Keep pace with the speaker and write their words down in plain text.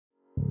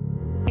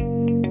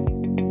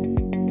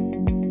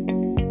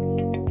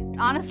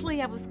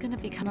honestly, I was going to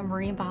become a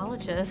marine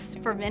biologist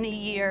for many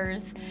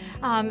years,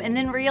 and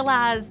then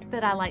realized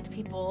that I liked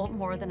people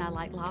more than I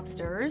liked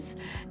lobsters,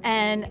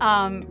 and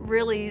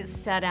really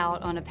set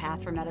out on a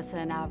path for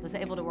medicine. I was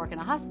able to work in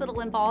a hospital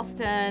in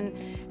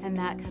Boston, and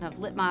that kind of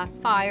lit my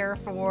fire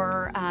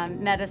for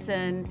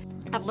medicine.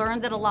 I've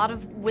learned that a lot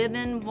of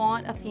women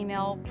want a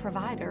female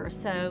provider,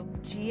 so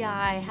GI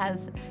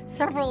has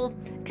several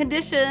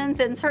conditions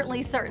and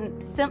certainly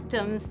certain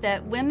symptoms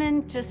that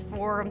women, just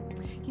for,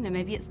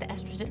 maybe it's the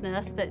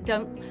estrogenous, that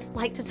don't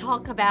like to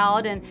talk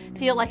about and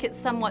feel like it's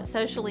somewhat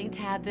socially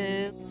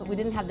taboo. But we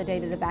didn't have the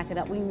data to back it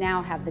up. We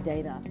now have the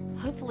data.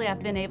 Hopefully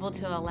I've been able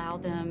to allow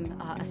them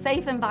a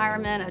safe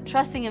environment, a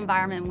trusting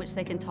environment in which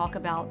they can talk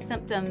about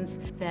symptoms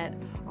that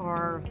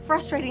are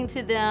frustrating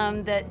to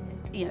them, that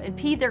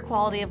impede their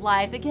quality of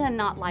life. Again,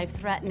 not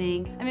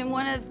life-threatening. I mean,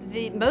 one of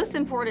the most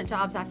important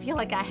jobs I feel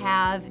like I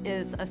have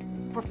is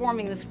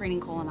performing the screening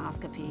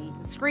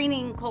colonoscopy.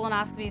 Screening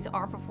colonoscopies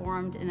are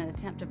performed in an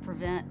attempt to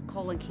prevent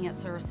colon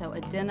cancer, so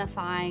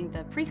identifying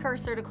the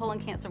precursor to colon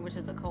cancer, which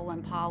is a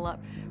colon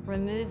polyp,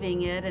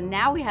 removing it, and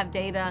now we have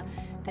data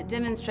that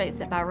demonstrates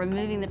that by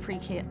removing the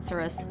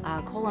precancerous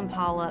colon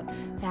polyp,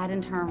 that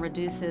in turn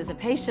reduces a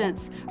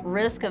patient's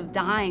risk of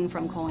dying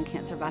from colon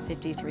cancer by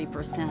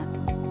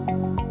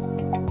 53%.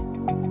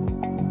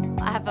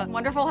 I have a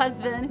wonderful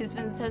husband who's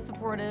been so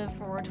supportive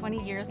for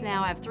 20 years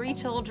now. I have 3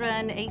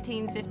 children,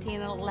 18,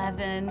 15, and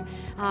 11.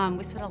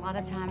 We spend a lot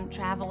of time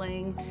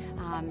traveling,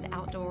 the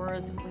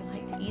outdoors. We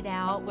like to eat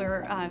out.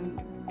 We're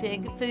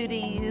big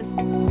foodies.